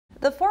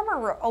The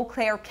former Eau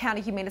Claire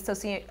County Humane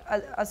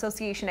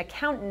Association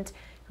accountant,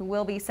 who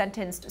will be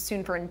sentenced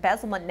soon for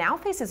embezzlement, now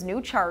faces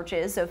new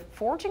charges of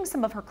forging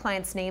some of her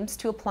clients' names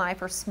to apply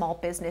for small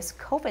business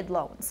COVID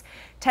loans.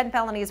 10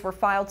 felonies were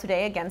filed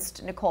today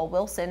against Nicole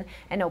Wilson,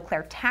 an Eau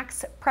Claire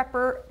tax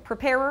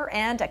preparer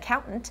and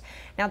accountant.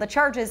 Now, the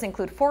charges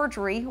include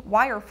forgery,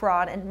 wire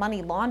fraud, and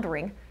money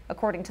laundering.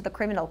 According to the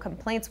criminal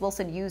complaints,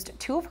 Wilson used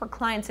two of her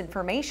clients'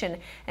 information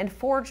and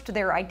forged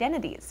their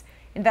identities.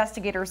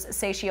 Investigators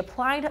say she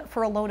applied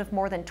for a loan of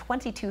more than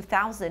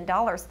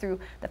 $22,000 through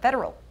the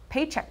federal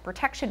Paycheck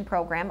Protection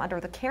Program under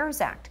the CARES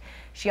Act.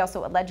 She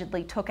also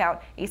allegedly took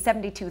out a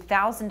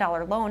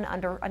 $72,000 loan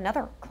under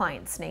another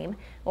client's name.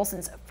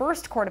 Wilson's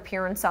first court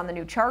appearance on the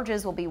new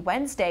charges will be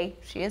Wednesday.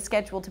 She is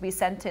scheduled to be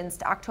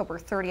sentenced October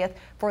 30th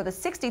for the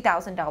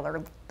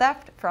 $60,000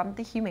 theft from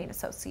the Humane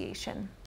Association.